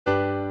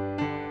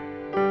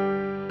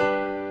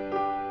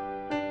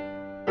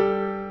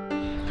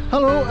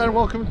Hello and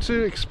welcome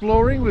to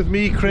Exploring with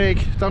me,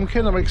 Craig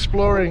Duncan. I'm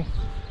exploring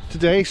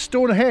today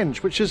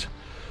Stonehenge, which is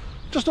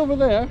just over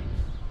there.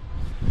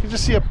 You can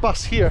just see a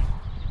bus here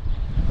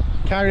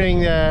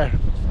carrying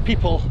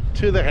people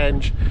to the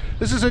henge.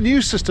 This is a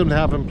new system they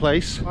have in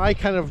place. I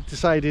kind of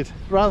decided,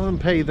 rather than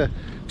pay the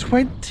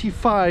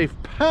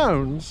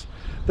 £25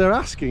 they're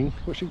asking,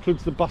 which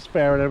includes the bus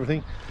fare and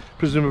everything,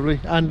 presumably,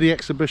 and the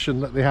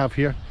exhibition that they have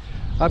here,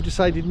 I've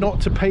decided not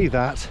to pay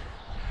that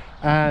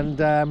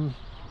and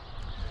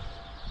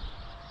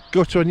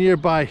go to a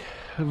nearby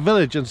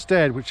village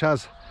instead, which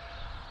has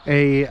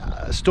a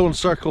stone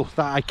circle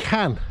that I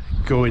can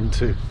go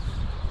into.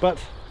 But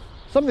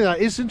something that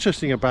is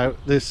interesting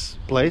about this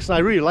place, and I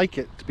really like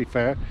it to be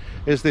fair,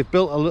 is they've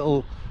built a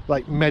little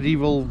like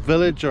medieval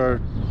village,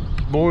 or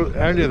more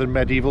earlier than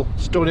medieval,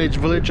 Stone Age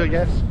village, I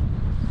guess.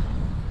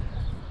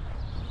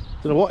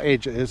 Don't know what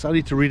age it is, I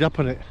need to read up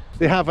on it.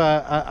 They have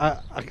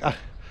a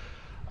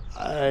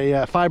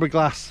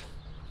fiberglass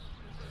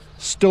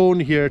stone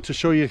here to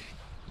show you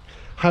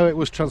how it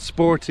was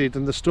transported,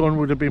 and the stone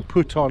would have been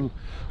put on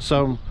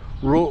some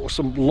logs,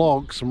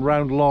 some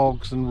round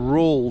logs, and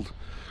rolled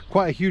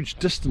quite a huge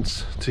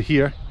distance to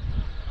here.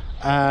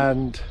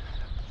 And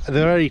at the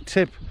very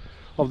tip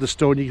of the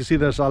stone you can see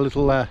there's a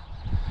little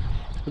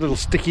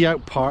sticky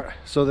out part,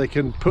 so they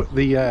can put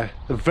the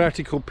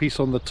vertical piece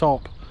on the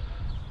top.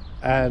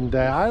 And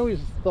I always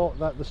thought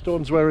that the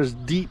stones were as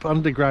deep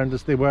underground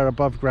as they were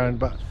above ground,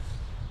 but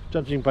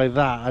judging by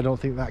that, I don't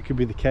think that could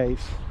be the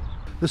case.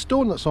 The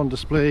stone that's on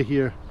display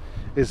here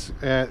is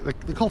they're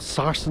called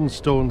sarsen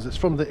stones. It's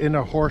from the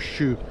inner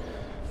horseshoe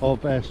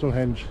of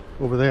Stonehenge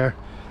over there,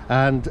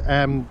 and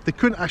they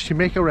couldn't actually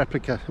make a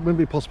replica. It wouldn't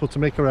be possible to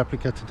make a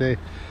replica today.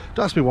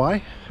 Don't ask me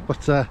why, but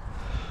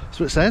that's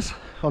what it says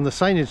on the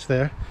signage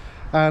there.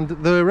 And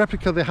the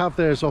replica they have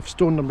there is of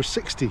stone number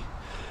 60.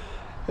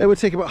 It would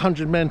take about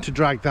 100 men to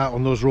drag that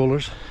on those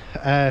rollers,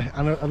 and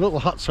a little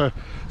huts are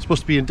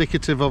supposed to be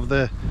indicative of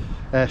the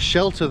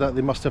shelter that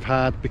they must have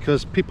had,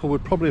 because people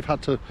would probably have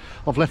had to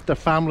have left their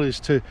families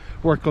to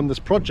work on this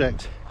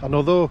project. And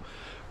although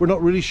we're not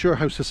really sure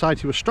how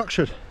society was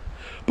structured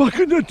back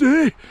in the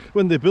day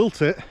when they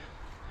built it,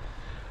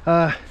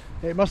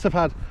 it must have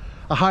had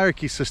a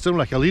hierarchy system,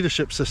 like a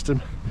leadership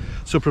system.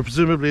 So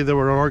presumably there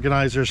were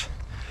organisers.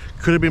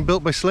 Could have been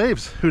built by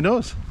slaves, who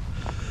knows.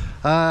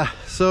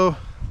 So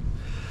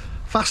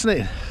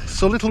fascinating,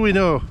 so little we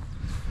know.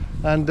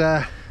 And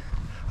a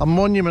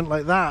monument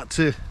like that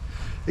to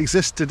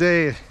exist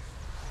today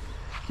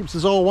keeps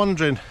us all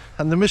wondering,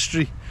 and the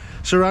mystery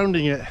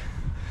surrounding it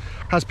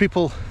has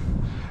people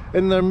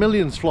in their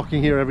millions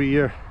flocking here every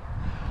year.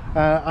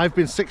 I've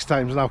been 6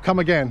 times and I'll come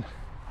again,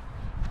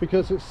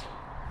 because it's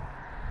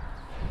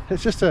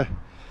just a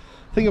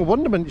thing of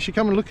wonderment. You should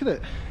come and look at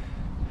it.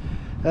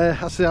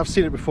 I say I've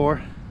seen it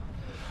before.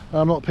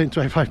 I'm not paying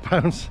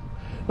 £25,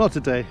 not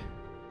today.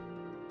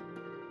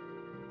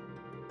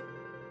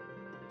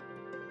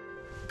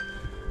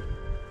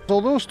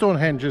 Although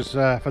Stonehenge is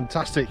a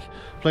fantastic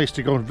place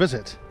to go and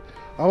visit,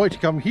 I like to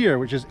come here,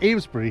 which is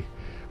Avebury,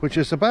 which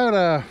is about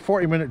a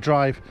 40-minute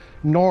drive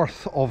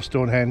north of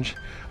Stonehenge.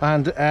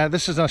 And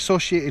this is an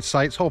associated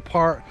site. It's all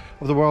part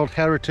of the World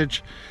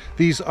Heritage.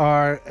 These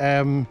are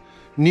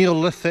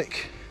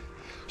neolithic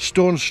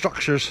stone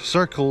structures,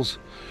 circles,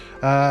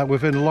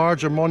 within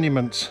larger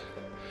monuments,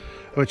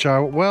 which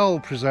are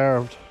well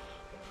preserved.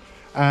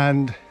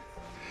 And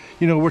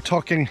you know, we're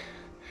talking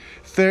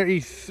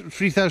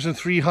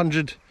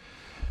 3,300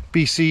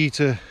 BC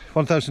to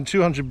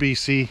 1,200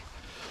 BC,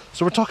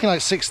 so we're talking like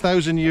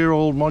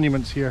 6,000-year-old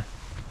monuments here.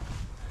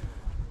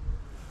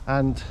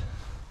 And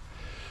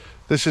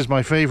this is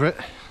my favourite.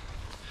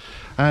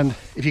 And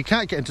if you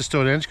can't get into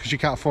Stonehenge because you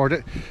can't afford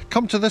it,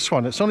 come to this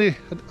one. It's only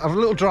a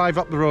little drive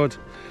up the road,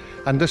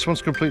 and this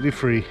one's completely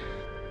free.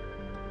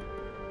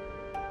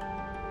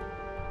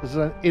 This is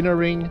an inner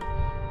ring,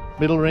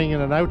 middle ring,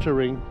 and an outer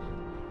ring.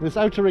 This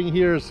outer ring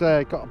here has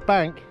got a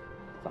bank,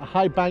 a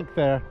high bank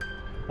there,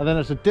 and then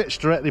there's a ditch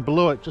directly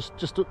below it,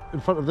 just in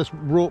front of this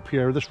rope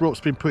here. This rope's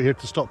been put here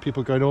to stop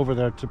people going over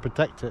there, to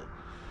protect it.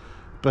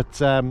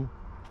 But I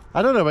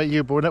don't know about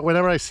you, but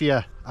whenever I see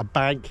a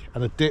bank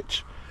and a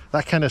ditch,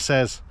 that kind of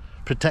says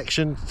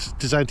protection. It's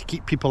designed to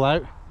keep people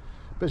out,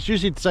 but it's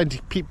usually designed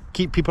to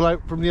keep people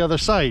out from the other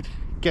side,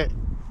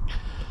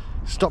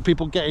 stop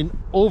people getting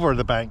over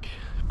the bank.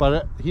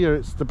 But here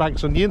it's the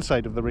bank's on the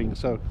inside of the ring,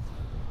 so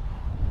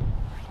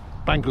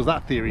bang goes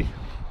that theory.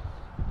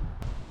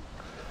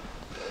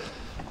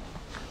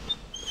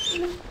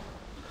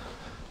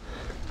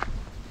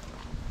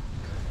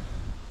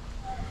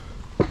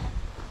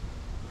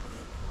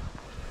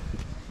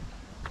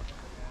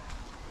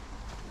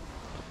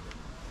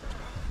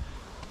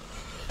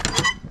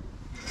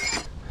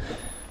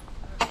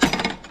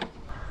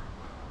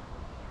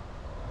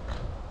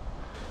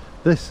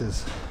 This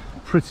is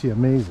pretty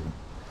amazing.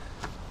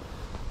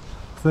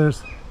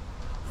 There's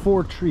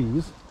 4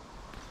 trees,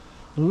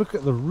 and look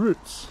at the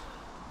roots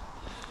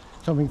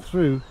coming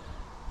through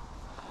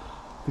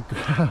the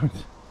ground.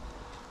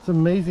 It's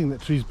amazing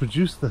that trees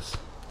produce this.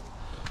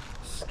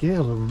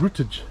 scale of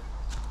rootage.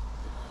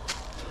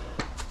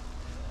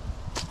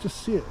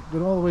 Just see it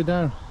going all the way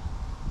down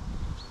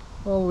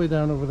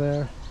over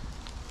there.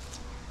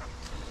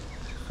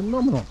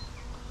 Phenomenal.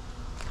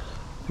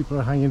 People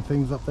are hanging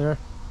things up there.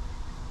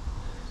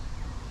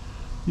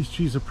 These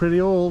trees are pretty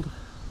old.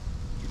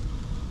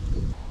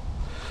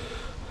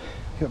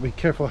 Gotta be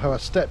careful how I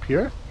step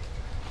here.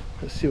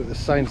 Let's see what the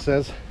sign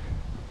says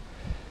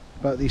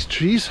about these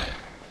trees.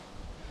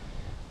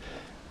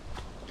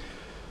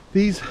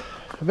 These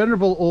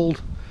venerable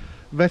old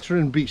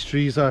veteran beech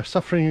trees are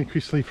suffering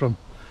increasingly from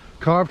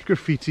carved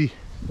graffiti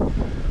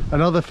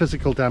and other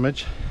physical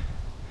damage.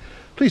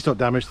 Please don't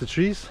damage the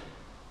trees.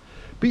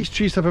 Beech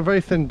trees have a very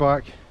thin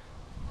bark.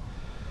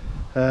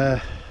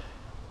 I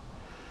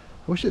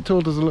wish it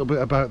told us a little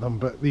bit about them,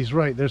 but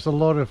there's a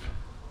lot of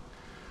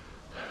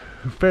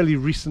fairly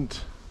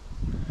recent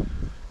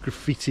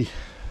graffiti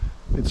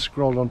been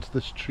scrawled onto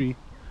this tree.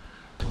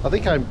 I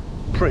think I'm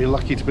pretty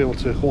lucky to be able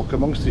to walk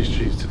amongst these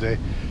trees today,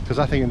 because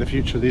I think in the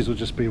future these will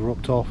just be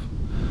roped off,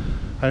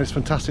 and it's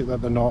fantastic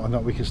that they're not, and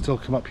that we can still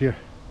come up here.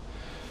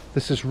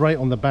 This is right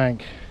on the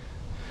bank,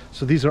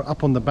 so these are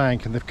up on the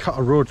bank, and they've cut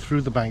a road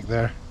through the bank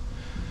there,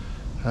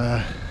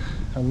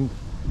 and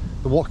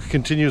the walk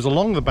continues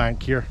along the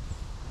bank here,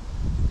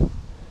 and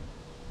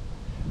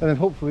then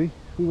hopefully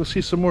we will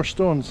see some more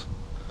stones.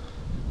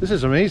 This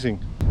is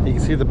amazing. You can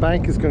see the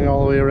bank is going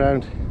all the way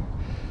around,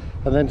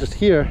 and then just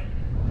here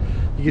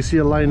you can see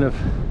a line of,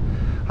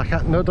 I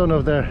don't know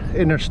if they're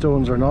inner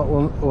stones or not,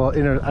 well,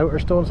 outer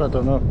stones, I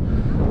don't know.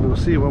 We'll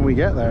see when we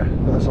get there,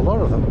 but there's a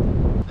lot of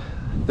them.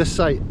 This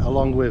site,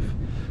 along with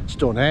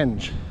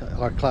Stonehenge,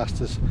 are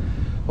classed as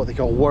what they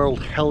call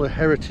World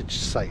Heritage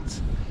Sites,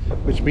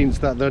 which means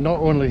that they're not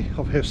only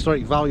of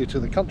historic value to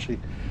the country,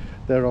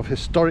 they're of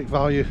historic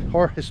value,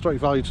 or historic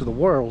value to the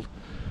world.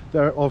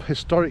 They're of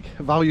historic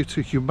value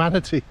to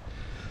humanity.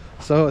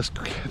 So it's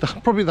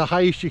probably the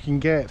highest you can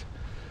get.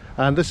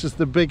 And this is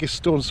the biggest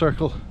stone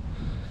circle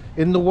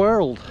in the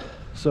world.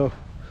 So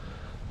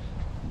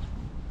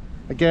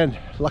again,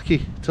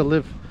 lucky to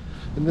live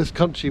in this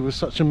country with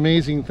such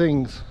amazing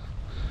things.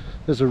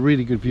 There's a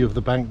really good view of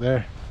the bank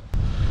there.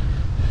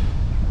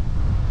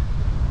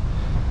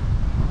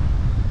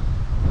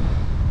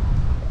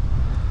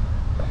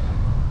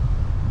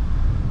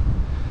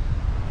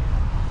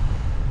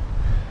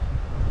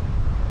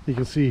 You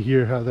can see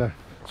here how they're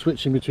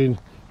switching between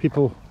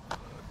people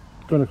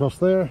going across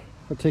there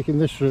and taking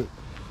this route.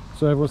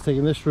 So everyone's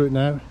taking this route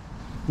now.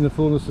 In the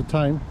fullness of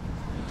time,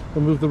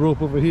 they'll move the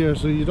rope over here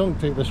so you don't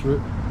take this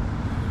route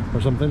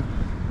or something,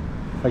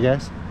 I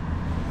guess.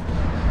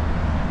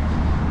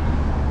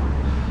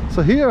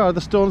 So here are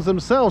the stones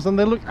themselves, and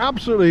they look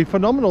absolutely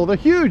phenomenal. They're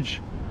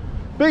huge,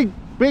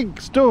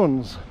 big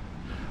stones,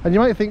 and you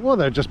might think, well,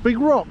 they're just big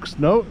rocks.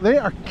 No, they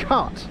are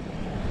cut.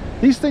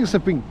 These things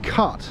have been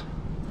cut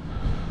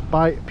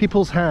by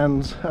people's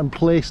hands and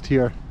placed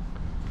here,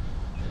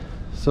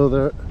 so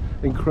they're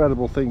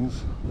incredible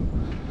things.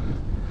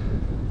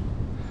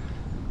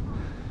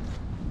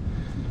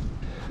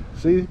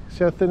 See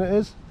how thin it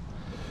is?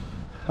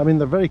 I mean,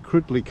 they're very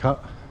crudely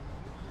cut,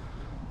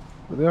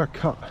 but they are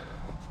cut.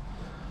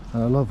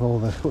 And I love all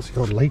the, what's it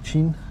called,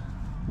 lichen?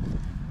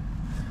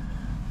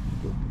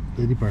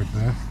 Ladybird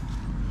there.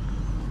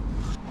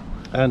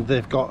 And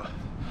they've got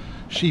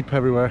sheep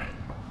everywhere,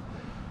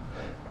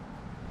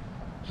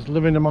 just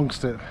living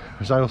amongst it,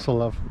 which I also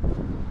love.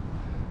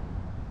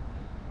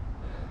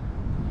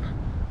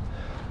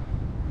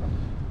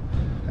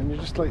 And you're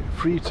just like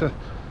free to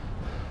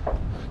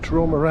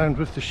roam around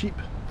with the sheep,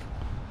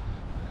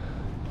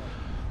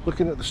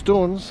 looking at the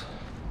stones.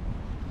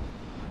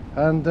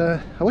 And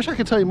I wish I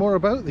could tell you more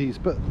about these,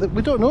 but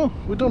we don't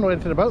know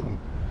anything about them,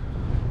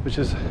 which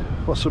is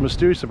what's so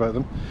mysterious about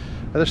them.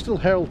 And they're still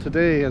held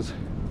today as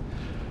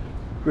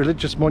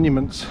religious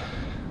monuments.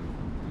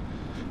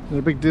 They're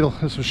a big deal.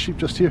 There's some sheep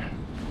just here.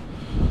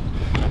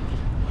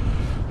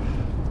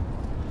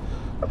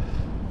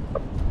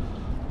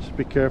 Just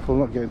be careful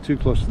not getting too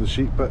close to the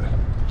sheep, but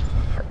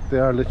they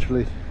are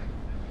literally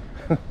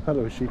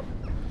hello sheep.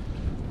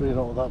 Really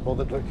not that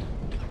bothered, look.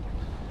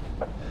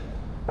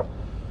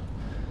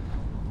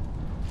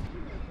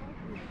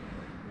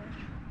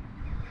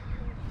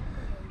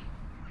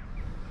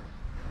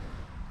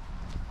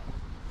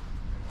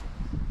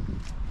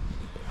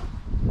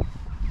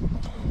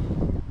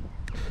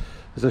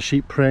 There's a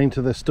sheep praying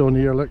to the stone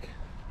here, look.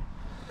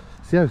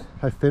 See how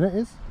thin it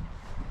is?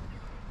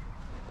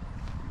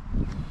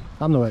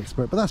 I'm no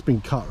expert, but that's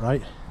been cut,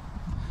 right?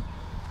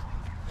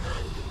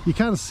 You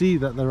can see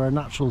that there are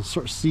natural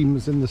sort of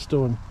seams in the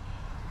stone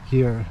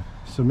here,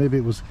 so maybe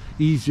it was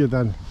easier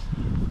than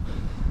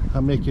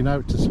I'm making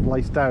out to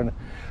splice down.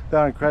 They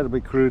are incredibly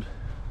crude.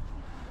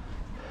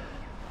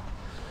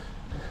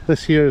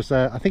 This here is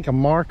I think a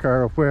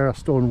marker of where a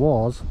stone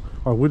was,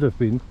 or would have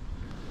been,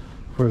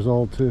 for us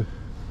all to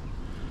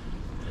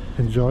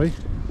enjoy.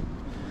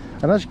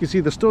 And as you can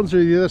see, the stones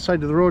are the other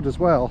side of the road as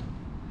well,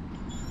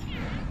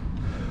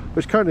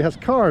 which currently has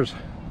cars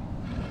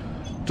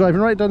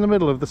driving right down the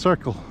middle of the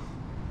circle,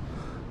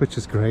 which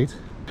is great.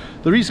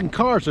 The reason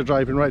cars are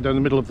driving right down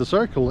the middle of the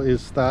circle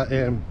is that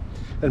in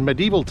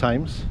medieval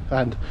times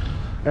and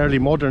early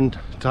modern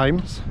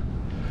times,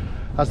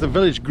 as the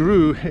village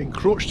grew, it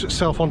encroached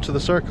itself onto the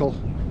circle,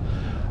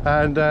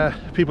 and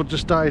people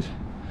just died.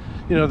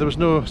 You know, there was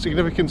no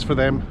significance for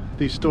them.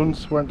 These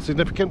stones weren't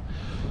significant,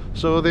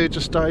 so they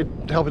just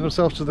started helping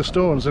themselves to the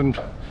stones and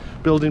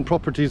building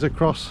properties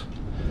across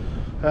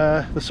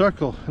the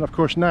circle. And of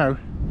course now,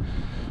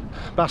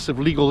 massive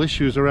legal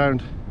issues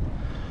around,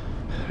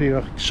 you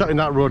know, shutting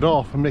that road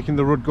off and making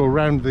the road go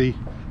around the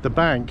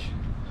bank.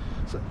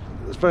 So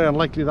it's very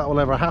unlikely that will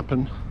ever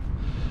happen,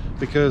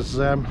 because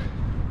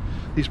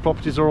these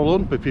properties are all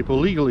owned by people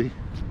legally,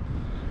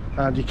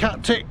 and you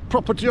can't take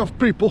property off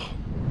people.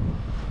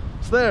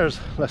 It's theirs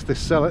unless they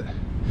sell it.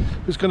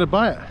 Who's going to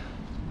buy it?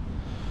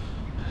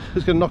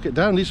 Who's going to knock it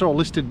down? These are all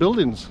listed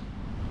buildings.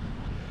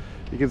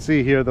 You can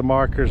see here the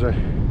markers are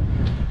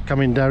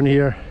coming down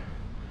here,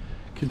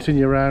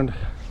 continue around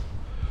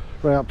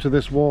right up to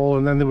this wall,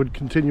 and then they would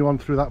continue on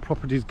through that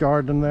property's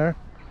garden there.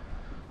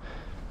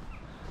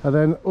 And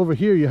then over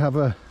here you have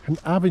an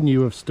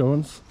avenue of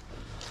stones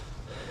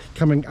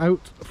coming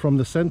out from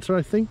the centre,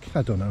 I think.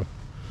 I don't know.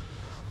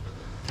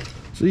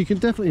 So you can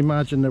definitely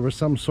imagine there was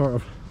some sort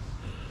of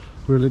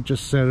religious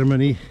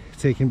ceremony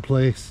taking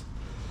place.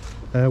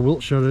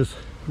 Wiltshire is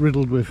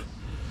riddled with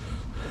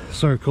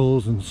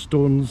circles and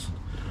stones.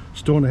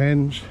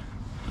 Stonehenge,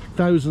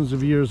 thousands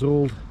of years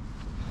old.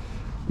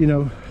 You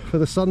know, for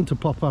the sun to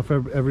pop up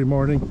every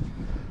morning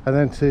and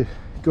then to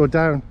go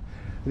down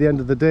at the end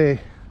of the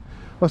day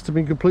must have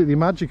been completely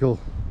magical,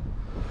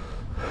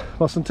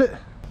 wasn't it?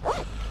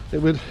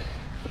 It would,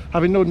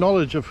 having no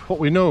knowledge of what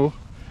we know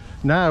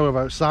now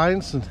about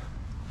science and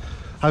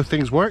how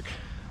things work,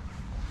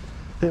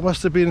 it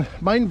must have been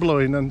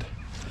mind-blowing. And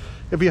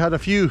if you had a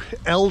few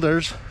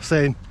elders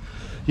saying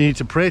you need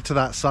to pray to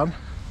that sun,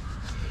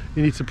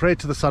 you need to pray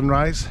to the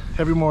sunrise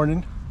every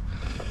morning,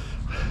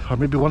 or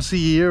maybe once a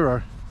year, or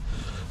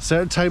a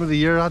certain time of the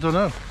year, I don't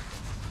know,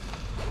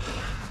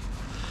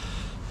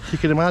 you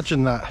can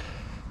imagine that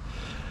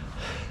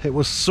it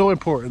was so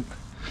important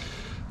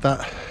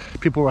that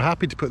people were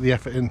happy to put the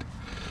effort in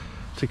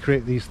to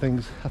create these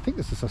things. I think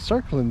this is a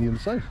circle in the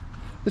inside.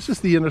 This is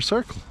the inner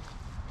circle,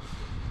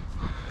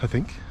 I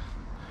think.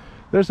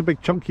 There's a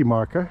big chunky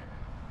marker,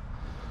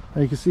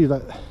 and you can see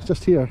that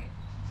just here,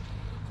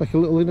 it's like a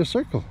little inner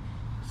circle.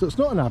 So it's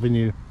not an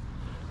avenue,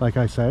 like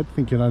I said,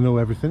 thinking I know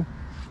everything.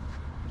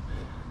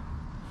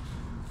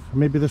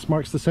 Maybe this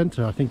marks the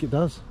centre. I think it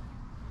does.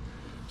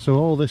 So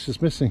all this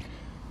is missing.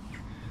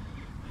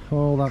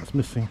 All that's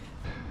missing.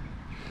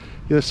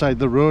 The other side of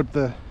the road,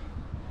 the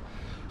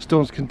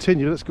stones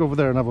continue. Let's go over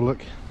there and have a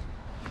look.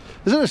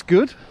 Isn't this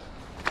good?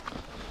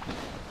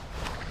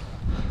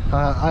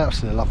 I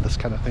absolutely love this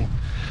kind of thing.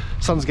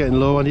 Sun's getting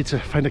low. I need to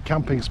find a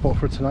camping spot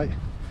for tonight.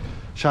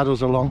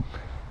 Shadows are long.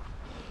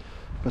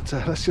 But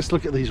let's just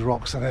look at these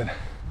rocks and then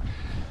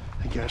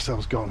get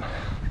ourselves going.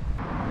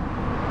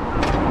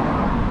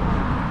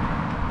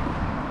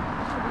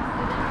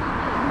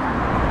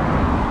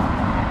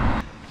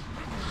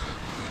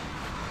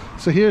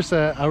 So here's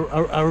a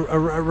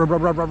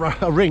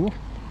ring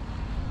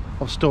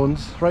of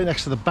stones right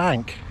next to the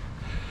bank,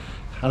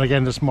 and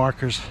again there's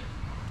markers,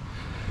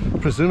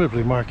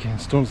 presumably marking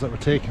stones that were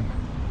taken,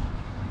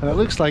 and it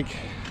looks like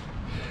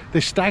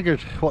they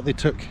staggered what they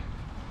took.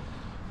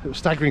 It was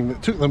staggering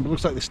that took them, but it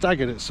looks like they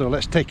staggered it, so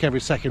let's take every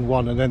second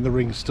one and then the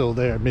ring's still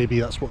there. Maybe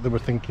that's what they were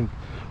thinking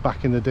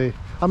back in the day.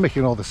 I'm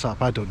making all this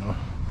up, I don't know.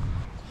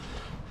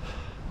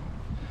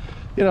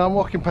 You know, I'm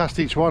walking past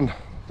each one.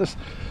 There's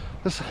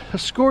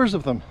scores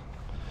of them,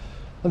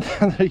 and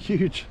they're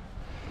huge.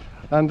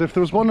 And if there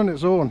was one on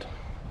its own,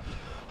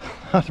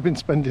 I'd have been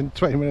spending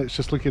 20 minutes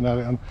just looking at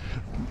it, and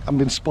I'm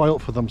being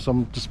spoilt for them, so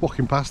I'm just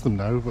walking past them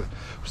now, but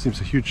it seems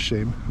a huge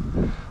shame.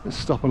 Let's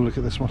stop and look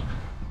at this one.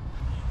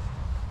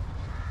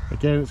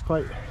 Again, it's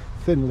quite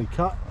thinly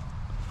cut.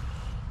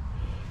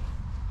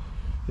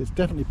 It's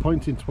definitely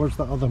pointing towards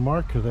that other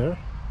marker there,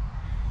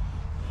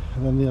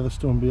 and then the other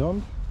stone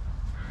beyond.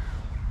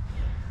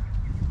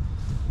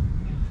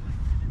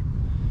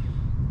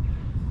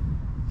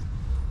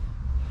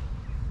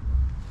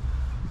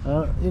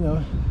 You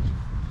know,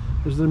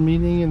 is there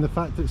meaning in the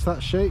fact that it's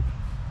that shape?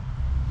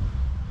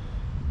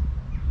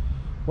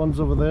 Ones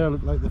over there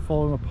look like they're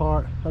falling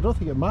apart. I don't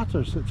think it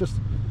matters. It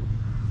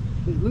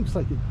looks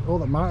like all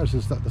that matters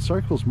is that the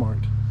circle's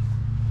marked.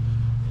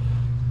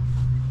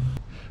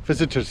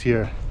 Visitors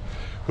here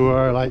who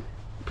are like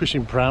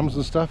pushing prams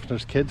and stuff, and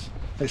there's kids.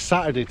 It's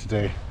Saturday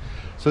today,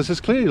 so this is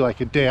clearly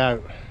like a day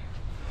out,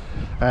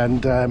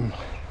 and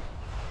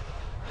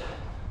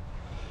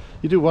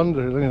you do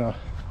wonder, you know,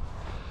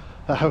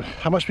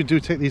 how much we do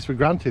take these for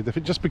granted. If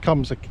it just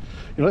becomes like,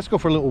 you know, let's go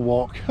for a little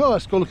walk. Oh,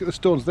 let's go look at the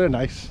stones, they're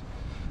nice.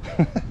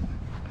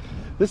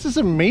 This is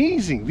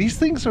amazing. These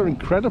things are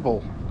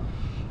incredible.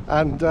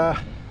 And oh,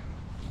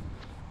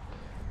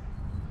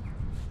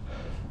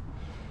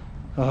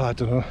 I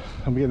don't know,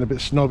 I'm getting a bit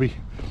snobby.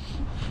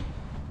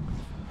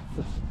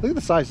 Look at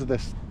the size of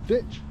this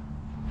ditch.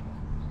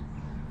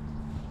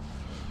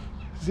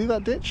 See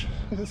that ditch?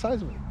 Look at the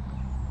size of it.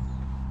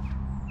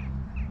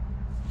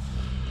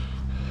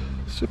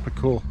 Super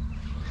cool.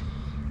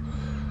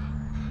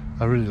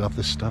 I really love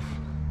this stuff.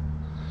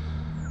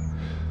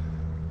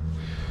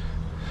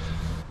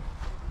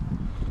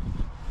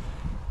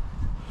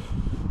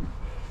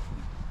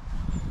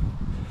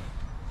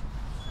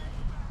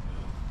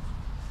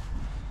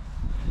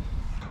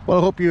 Well,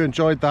 I hope you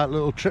enjoyed that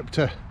little trip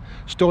to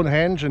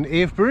Stonehenge and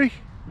Avebury.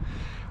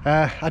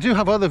 I do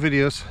have other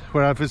videos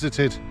where I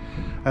visited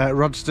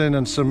Rudston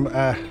and some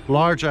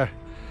larger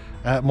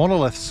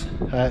monoliths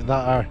that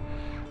are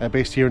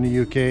based here in the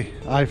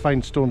UK. I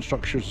find stone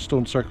structures,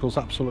 stone circles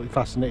absolutely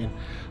fascinating.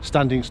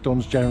 Standing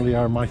stones generally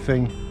are my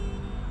thing.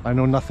 I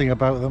know nothing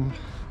about them.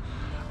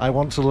 I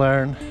want to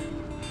learn,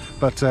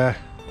 but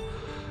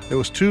it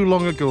was too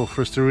long ago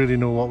for us to really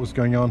know what was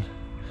going on,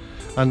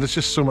 and there's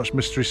just so much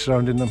mystery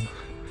surrounding them.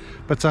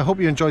 But I hope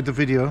you enjoyed the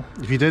video.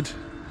 If you did,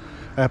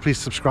 please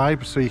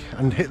subscribe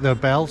and hit the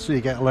bell so you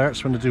get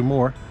alerts when I do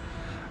more.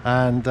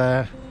 And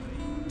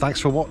thanks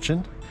for watching.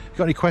 If you've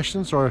got any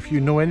questions, or if you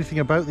know anything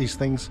about these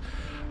things,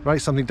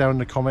 write something down in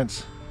the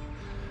comments.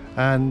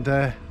 And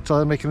till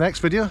I make the next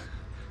video,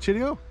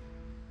 cheerio.